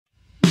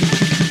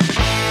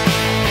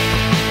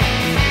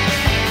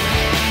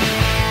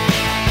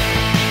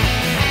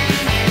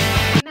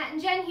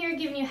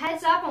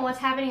what's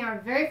happening in our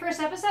very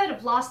first episode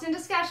of Lost in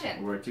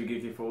Discussion. Where two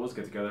geeky fools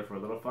get together for a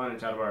little fun and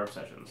chat about our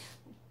obsessions.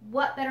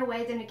 What better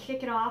way than to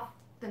kick it off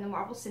than the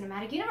Marvel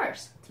Cinematic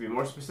Universe? To be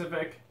more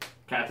specific,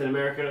 Captain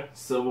America,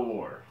 Civil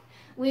War.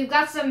 We've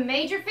got some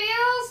major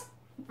feels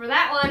for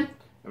that one.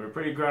 And we're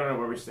pretty grounded on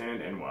where we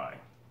stand and why.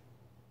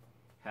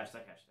 Hashtag.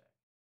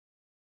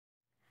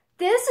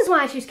 This is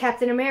why I choose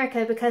Captain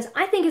America, because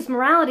I think his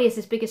morality is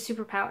his biggest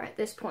superpower at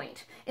this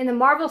point. In the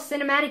Marvel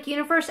Cinematic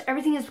Universe,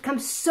 everything has become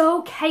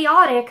so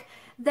chaotic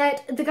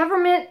that the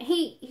government,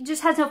 he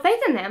just has no faith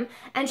in them.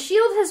 And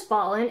S.H.I.E.L.D. has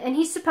fallen, and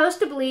he's supposed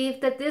to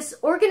believe that this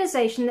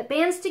organization that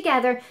bands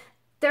together,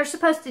 they're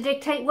supposed to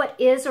dictate what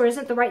is or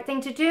isn't the right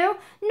thing to do.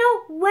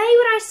 No way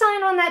would I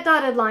sign on that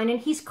dotted line, and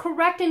he's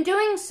correct in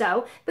doing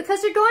so,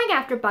 because they're going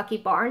after Bucky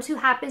Barnes, who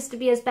happens to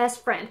be his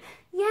best friend.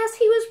 Yes,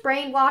 he was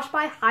brainwashed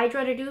by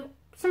Hydra to do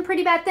some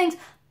pretty bad things,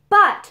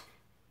 but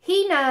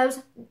he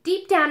knows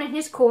deep down in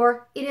his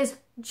core it is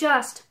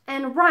just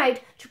and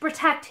right to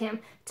protect him,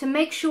 to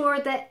make sure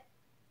that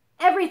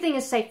everything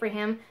is safe for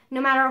him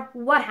no matter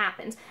what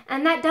happens.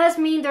 And that does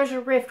mean there's a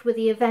rift with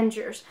the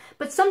Avengers,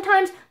 but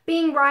sometimes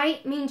being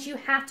right means you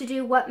have to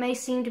do what may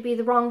seem to be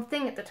the wrong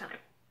thing at the time.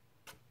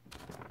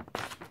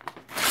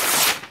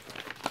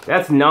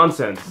 That's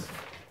nonsense.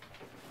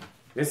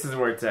 This is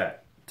where it's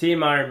at.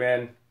 Team Iron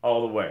Man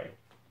all the way.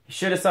 He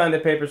should have signed the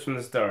papers from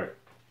the start.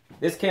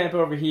 This camp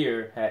over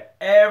here had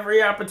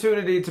every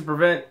opportunity to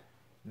prevent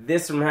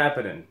this from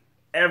happening.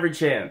 Every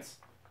chance.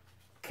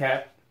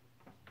 Cap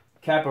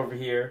over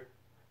here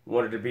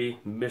wanted to be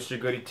Mr.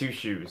 Goody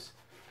Two-Shoes.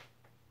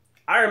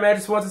 Iron Man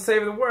just wants to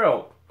save the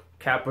world.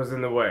 Cap was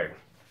in the way.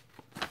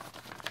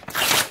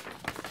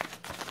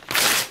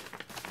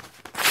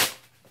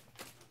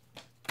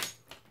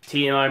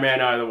 Team Iron Man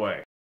out of the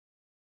way.